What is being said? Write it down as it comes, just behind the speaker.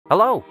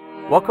Hello,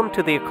 welcome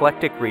to the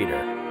Eclectic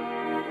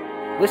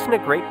Reader. Listen to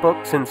great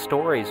books and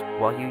stories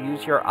while you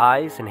use your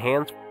eyes and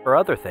hands for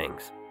other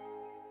things.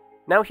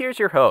 Now here's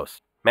your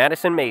host,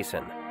 Madison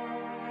Mason.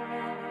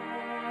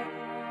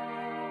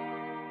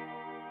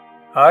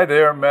 Hi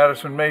there,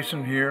 Madison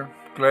Mason here.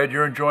 Glad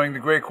you're enjoying The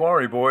Great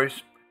Quarry,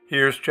 boys.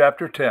 Here's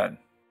Chapter 10.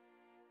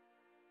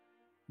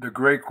 The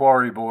Great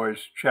Quarry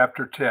Boys,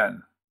 Chapter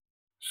 10.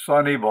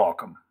 Sonny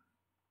Baucomb.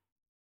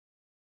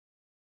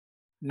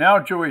 Now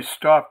Joey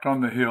stopped on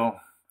the hill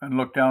and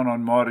looked down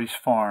on Maudie's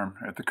farm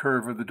at the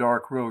curve of the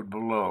dark road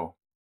below.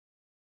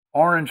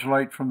 Orange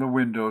light from the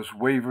windows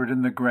wavered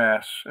in the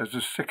grass as the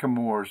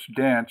sycamores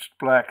danced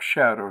black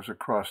shadows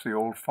across the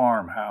old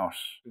farmhouse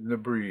in the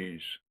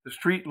breeze. The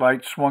street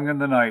light swung in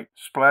the night,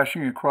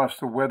 splashing across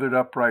the weathered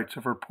uprights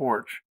of her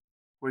porch,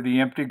 where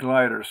the empty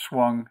glider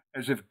swung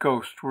as if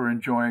ghosts were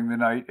enjoying the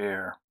night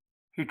air.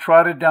 He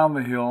trotted down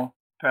the hill,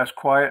 past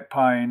quiet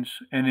pines,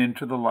 and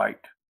into the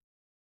light.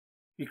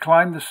 He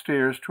climbed the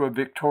stairs to a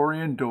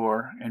Victorian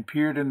door and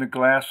peered in the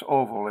glass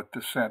oval at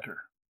the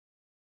center.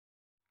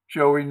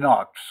 Joey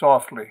knocked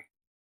softly.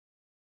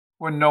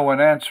 When no one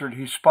answered,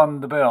 he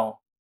spun the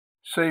bell,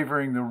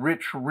 savoring the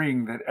rich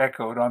ring that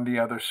echoed on the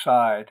other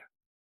side.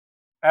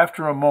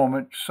 After a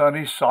moment,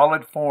 Sonny's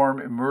solid form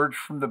emerged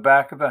from the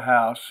back of the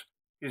house,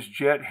 his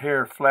jet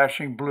hair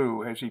flashing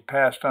blue as he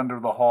passed under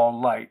the hall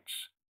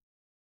lights.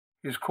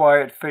 His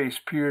quiet face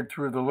peered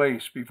through the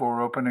lace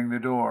before opening the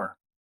door.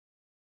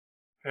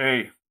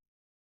 "Hey."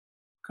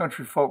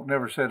 Country folk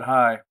never said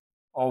hi,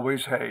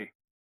 always hey.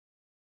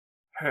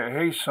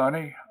 Hey,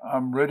 Sonny,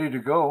 I'm ready to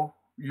go.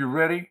 You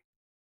ready?"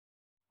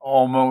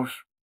 "Almost.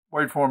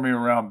 Wait for me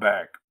around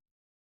back."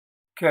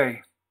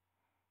 "'Kay."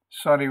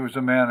 Sonny was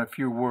a man of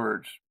few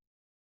words.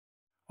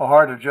 A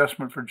hard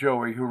adjustment for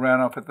Joey, who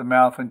ran off at the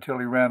mouth until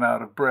he ran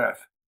out of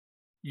breath.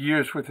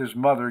 Years with his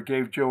mother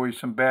gave Joey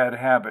some bad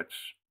habits.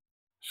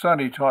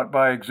 Sonny taught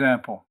by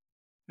example.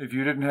 If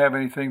you didn't have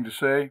anything to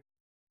say,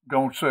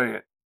 don't say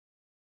it.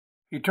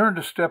 He turned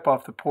to step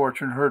off the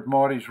porch and heard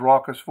Maudie's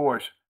raucous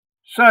voice.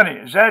 "Sonny,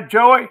 is that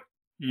Joey?"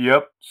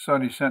 "Yep,"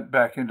 Sonny sent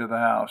back into the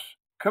house.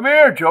 "Come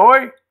here,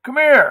 Joey, come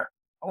here.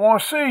 I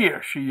want to see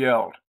you," she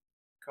yelled.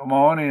 "Come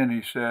on in,"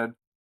 he said.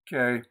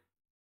 "'Kay."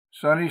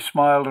 Sonny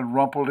smiled and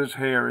rumpled his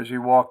hair as he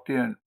walked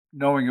in,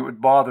 knowing it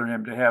would bother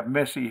him to have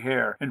messy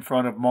hair in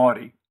front of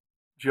Maudie.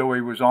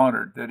 Joey was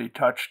honored that he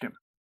touched him.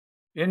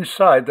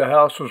 Inside, the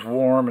house was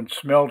warm and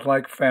smelled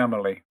like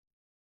family.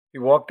 He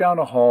walked down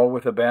a hall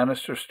with a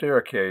banister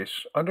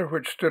staircase, under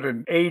which stood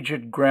an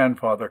aged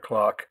grandfather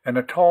clock and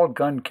a tall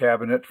gun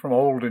cabinet from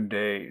olden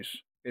days.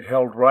 It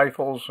held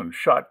rifles and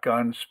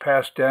shotguns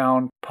passed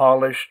down,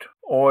 polished,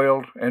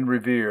 oiled, and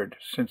revered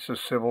since the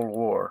Civil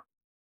War.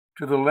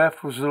 To the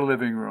left was the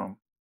living room.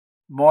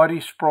 Maudie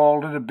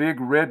sprawled in a big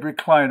red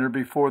recliner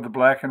before the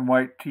black and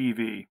white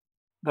TV.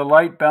 The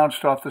light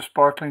bounced off the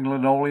sparkling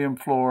linoleum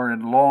floor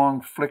in long,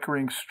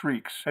 flickering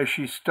streaks as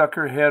she stuck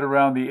her head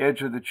around the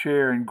edge of the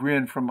chair and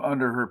grinned from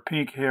under her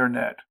pink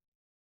hairnet.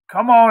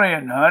 "Come on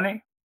in,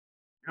 honey.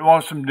 You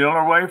want some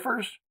Diller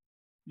wafers?"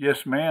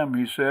 "Yes, ma'am,"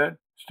 he said,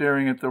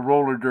 staring at the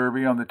roller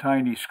derby on the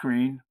tiny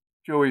screen.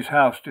 Joey's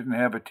house didn't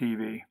have a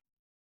TV.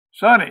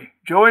 "Sonny,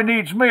 Joey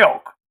needs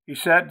milk." He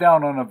sat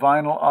down on a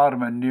vinyl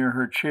ottoman near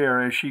her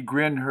chair as she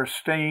grinned her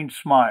stained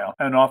smile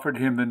and offered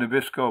him the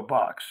Nabisco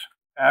box.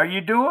 "How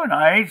you doing?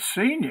 I ain't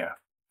seen you."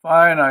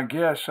 "Fine, I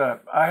guess.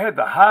 I had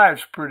the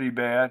hives pretty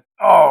bad."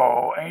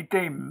 "Oh, ain't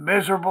they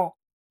miserable?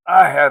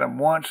 I had 'em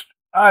once.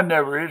 I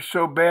never itched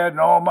so bad in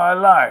all my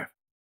life."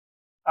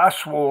 "I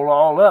swole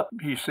all up,"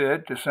 he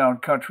said, to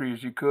sound country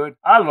as he could.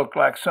 "I look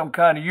like some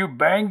kind of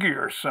Ubangi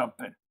or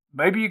something.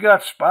 Maybe you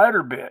got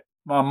spider bit."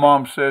 "My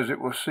mom says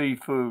it was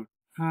seafood."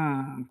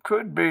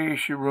 Could be,"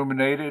 she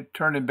ruminated,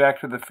 turning back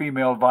to the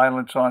female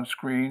violence on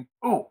screen.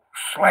 "Ooh,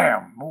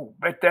 slam! Ooh,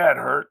 bet that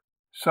hurt."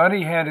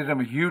 Sonny handed him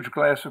a huge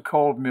glass of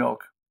cold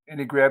milk, and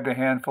he grabbed a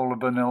handful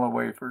of vanilla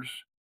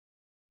wafers.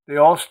 They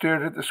all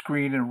stared at the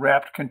screen in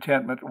rapt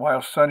contentment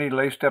while Sonny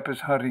laced up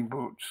his hunting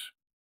boots.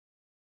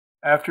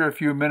 After a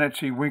few minutes,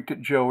 he winked at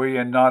Joey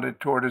and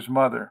nodded toward his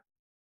mother.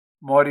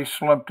 Maudie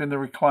slumped in the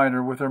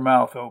recliner with her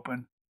mouth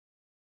open.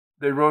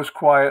 They rose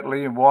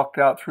quietly and walked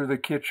out through the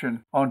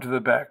kitchen onto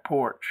the back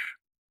porch.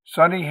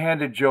 Sonny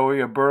handed Joey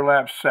a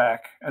burlap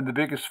sack and the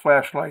biggest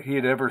flashlight he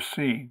had ever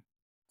seen.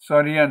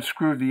 Sonny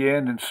unscrewed the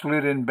end and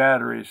slid in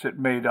batteries that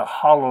made a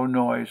hollow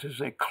noise as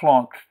they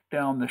clonked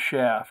down the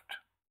shaft.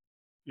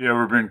 "You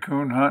ever been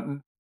coon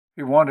hunting?"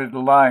 He wanted to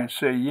lie and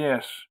say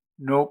yes.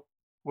 "Nope."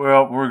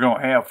 "Well, we're going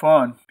to have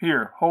fun.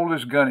 Here, hold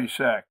this gunny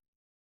sack."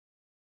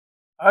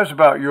 "I was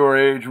about your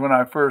age when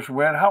I first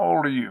went. How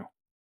old are you?"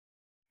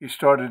 He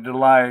started to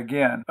lie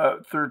again.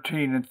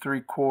 13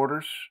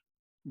 3/4.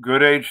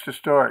 "Good age to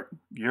start.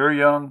 You're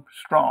young,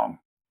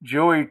 strong."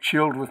 Joey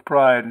chilled with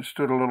pride and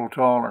stood a little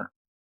taller.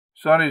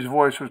 Sonny's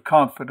voice was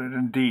confident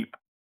and deep,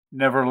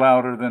 never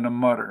louder than a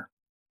mutter.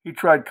 He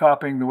tried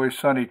copying the way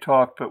Sonny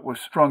talked, but was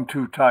strung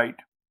too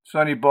tight.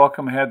 Sonny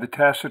Baucomb had the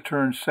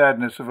taciturn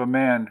sadness of a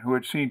man who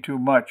had seen too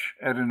much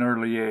at an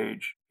early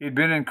age. He'd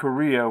been in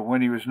Korea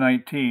when he was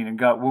 19 and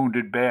got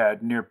wounded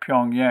bad near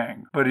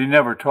Pyongyang, but he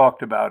never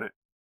talked about it.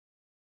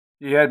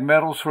 He had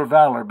medals for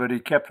valor, but he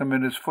kept them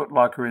in his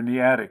footlocker in the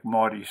attic,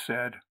 Maudie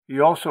said. He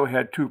also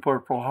had 2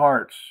 Purple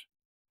Hearts.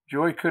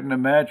 Joey couldn't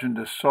imagine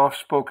this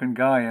soft-spoken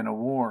guy in a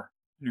war.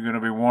 You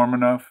gonna be warm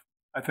enough?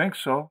 I think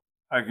so.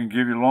 I can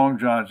give you long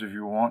johns if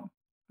you want.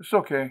 It's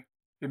okay.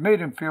 It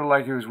made him feel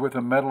like he was with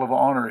a Medal of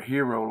Honor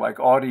hero like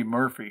Audie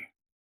Murphy.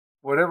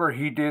 Whatever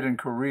he did in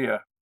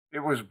Korea, it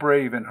was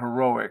brave and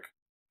heroic,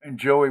 and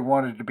Joey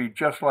wanted to be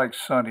just like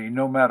Sonny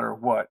no matter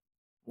what.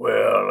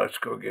 Well, let's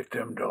go get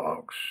them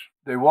dogs.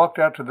 They walked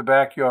out to the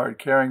backyard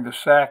carrying the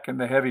sack and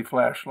the heavy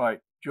flashlight.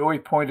 Joey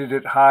pointed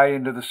it high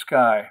into the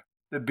sky.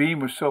 The beam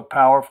was so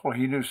powerful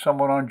he knew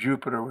someone on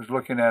Jupiter was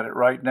looking at it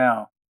right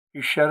now.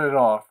 He shut it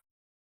off.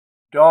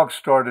 Dogs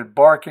started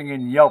barking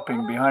and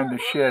yelping behind the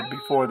shed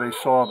before they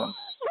saw them.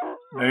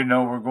 They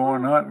know we're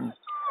going hunting.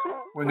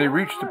 When they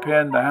reached the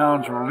pen, the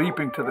hounds were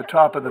leaping to the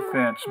top of the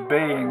fence,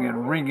 baying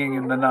and ringing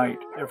in the night,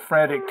 their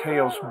frantic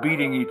tails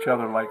beating each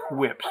other like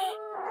whips.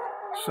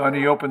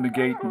 Sonny opened the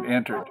gate and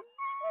entered.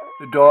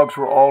 The dogs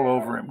were all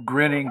over him,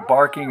 grinning,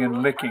 barking,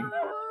 and licking.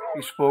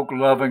 He spoke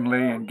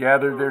lovingly and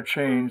gathered their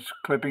chains,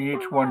 clipping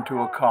each one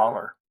to a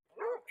collar.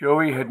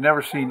 Joey had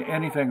never seen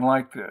anything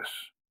like this.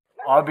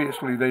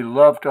 Obviously, they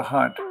loved to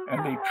hunt,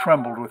 and they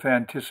trembled with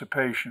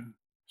anticipation.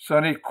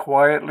 Sonny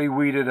quietly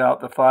weeded out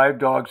the 5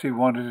 dogs he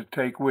wanted to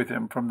take with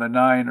him from the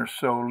 9 or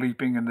so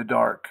leaping in the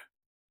dark.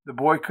 The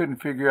boy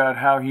couldn't figure out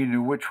how he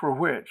knew which were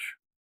which.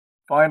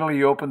 Finally,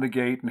 he opened the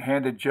gate and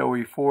handed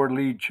Joey 4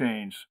 lead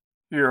chains.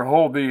 Here,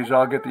 hold these,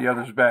 I'll get the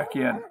others back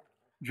in.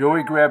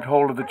 Joey grabbed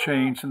hold of the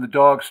chains, and the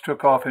dogs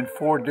took off in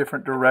 4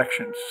 different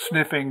directions,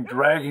 sniffing,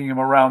 dragging him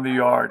around the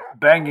yard,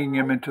 banging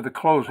him into the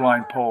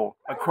clothesline pole,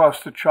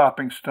 across the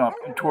chopping stump,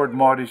 and toward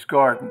Maudie's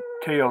garden,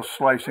 tails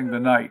slicing the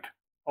night.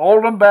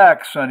 Hold 'em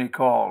back, Sonny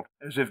called,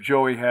 as if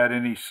Joey had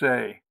any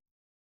say.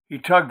 He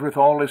tugged with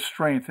all his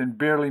strength and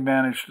barely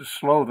managed to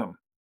slow them.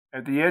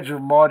 At the edge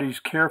of Maudie's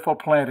careful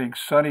planting,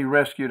 Sonny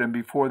rescued him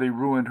before they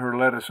ruined her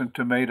lettuce and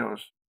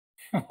tomatoes.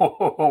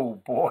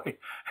 Oh, boy,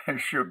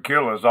 she'll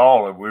kill us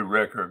all if we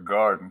wreck her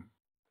garden.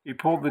 He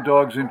pulled the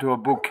dogs into a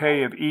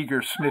bouquet of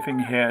eager sniffing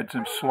heads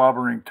and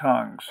slobbering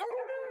tongues.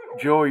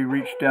 Joey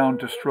reached down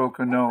to stroke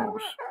a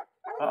nose.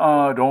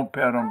 Don't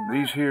pet 'em.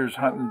 These here's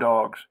hunting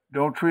dogs.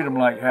 Don't treat 'em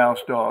like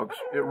house dogs.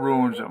 It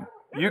ruins 'em.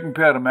 You can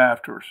pet 'em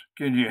afterwards.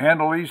 Can you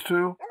handle these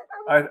 2?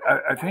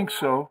 I think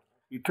so.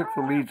 He took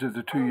the leads of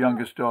the 2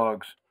 youngest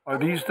dogs. Are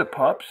these the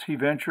pups? He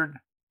ventured.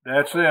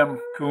 That's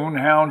them. Coon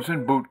hounds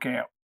in boot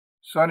camp.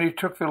 Sonny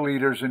took the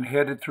leaders and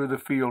headed through the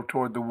field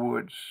toward the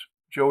woods.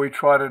 Joey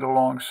trotted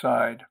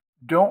alongside.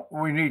 Don't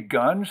we need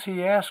guns?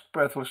 He asked,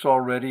 breathless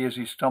already as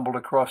he stumbled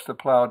across the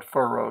plowed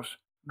furrows.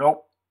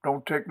 Nope,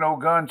 don't take no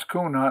guns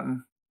coon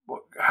hunting.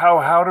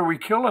 How do we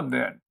kill him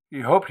then?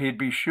 He hoped he'd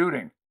be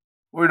shooting.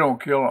 We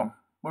don't kill him.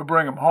 We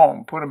bring him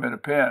home, put him in a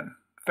pen,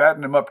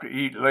 fatten him up to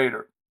eat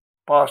later.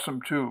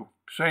 Possum, too.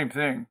 Same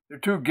thing. They're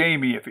too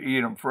gamey if you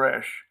eat 'em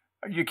fresh.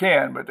 You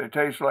can, but they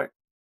taste like...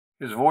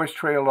 His voice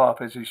trailed off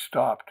as he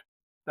stopped.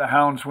 The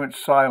hounds went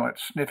silent,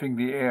 sniffing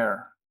the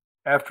air.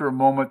 After a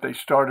moment, they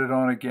started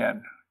on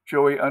again,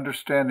 Joey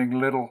understanding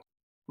little,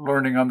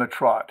 learning on the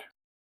trot.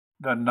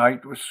 The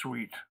night was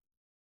sweet.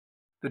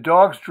 The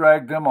dogs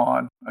dragged them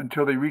on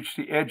until they reached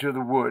the edge of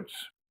the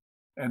woods,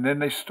 and then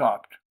they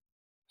stopped.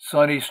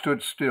 Sonny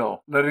stood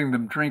still, letting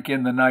them drink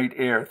in the night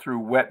air through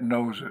wet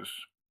noses.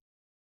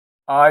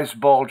 Eyes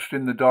bulged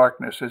in the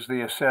darkness as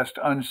they assessed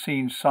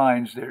unseen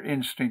signs their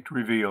instinct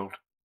revealed.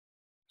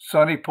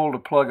 Sonny pulled a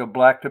plug of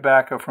black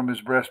tobacco from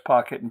his breast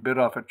pocket and bit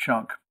off a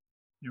chunk.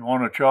 You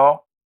want a chaw?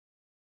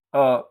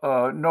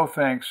 No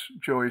thanks,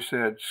 Joey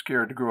said,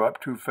 scared to grow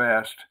up too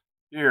fast.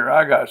 Here,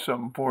 I got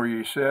something for you,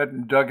 he said,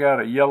 and dug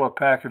out a yellow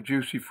pack of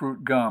juicy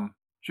fruit gum.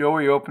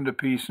 Joey opened a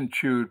piece and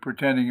chewed,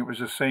 pretending it was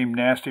the same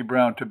nasty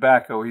brown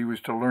tobacco he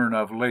was to learn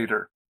of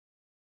later.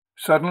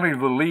 Suddenly,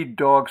 the lead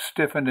dog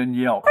stiffened and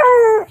yelped.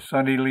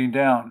 Sonny leaned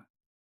down.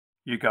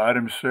 You got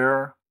him,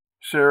 Sarah?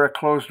 Sarah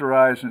closed her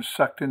eyes and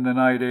sucked in the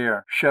night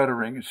air,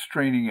 shuddering and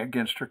straining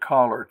against her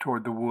collar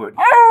toward the woods.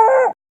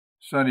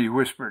 Sonny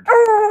whispered,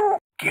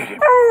 Get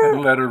him,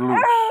 and let her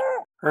loose.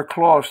 Her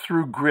claws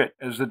threw grit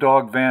as the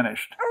dog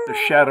vanished, the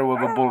shadow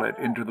of a bullet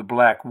into the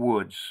black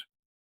woods.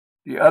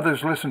 The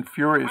others listened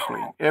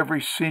furiously,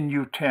 every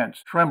sinew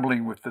tense,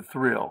 trembling with the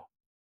thrill.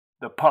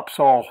 The pups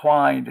all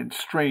whined and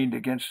strained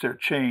against their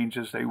chains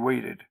as they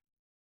waited.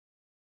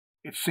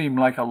 It seemed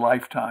like a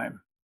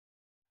lifetime.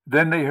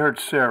 Then they heard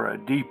Sarah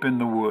deep in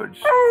the woods.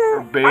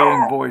 Her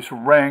baying voice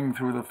rang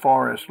through the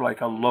forest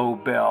like a low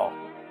bell,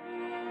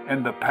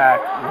 and the pack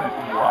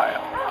went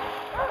wild.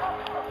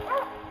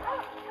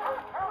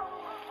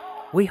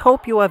 We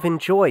hope you have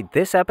enjoyed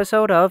this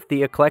episode of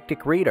The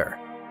Eclectic Reader.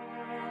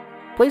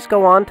 Please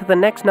go on to the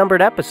next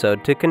numbered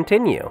episode to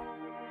continue.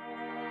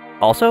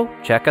 Also,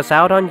 check us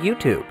out on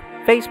YouTube,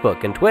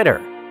 Facebook, and Twitter.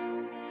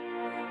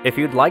 If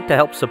you'd like to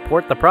help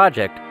support the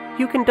project,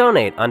 you can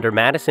donate under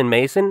Madison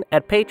Mason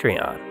at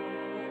Patreon.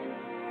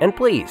 And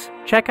please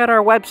check out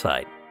our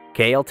website,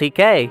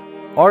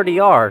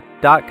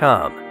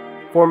 kltkrdr.com,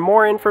 for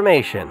more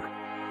information.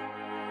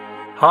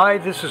 Hi,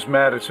 this is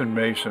Madison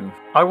Mason.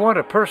 I want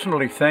to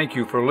personally thank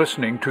you for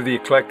listening to The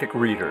Eclectic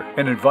Reader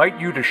and invite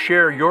you to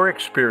share your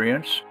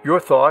experience, your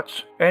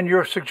thoughts, and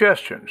your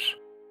suggestions.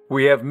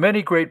 We have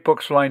many great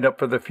books lined up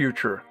for the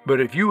future, but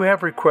if you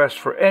have requests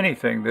for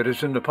anything that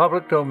is in the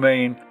public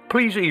domain,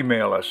 please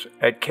email us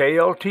at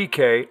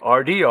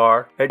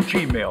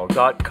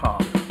kltkrdr@gmail.com.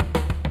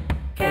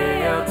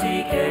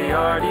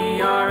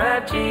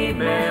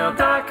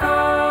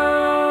 kltkrdr@gmail.com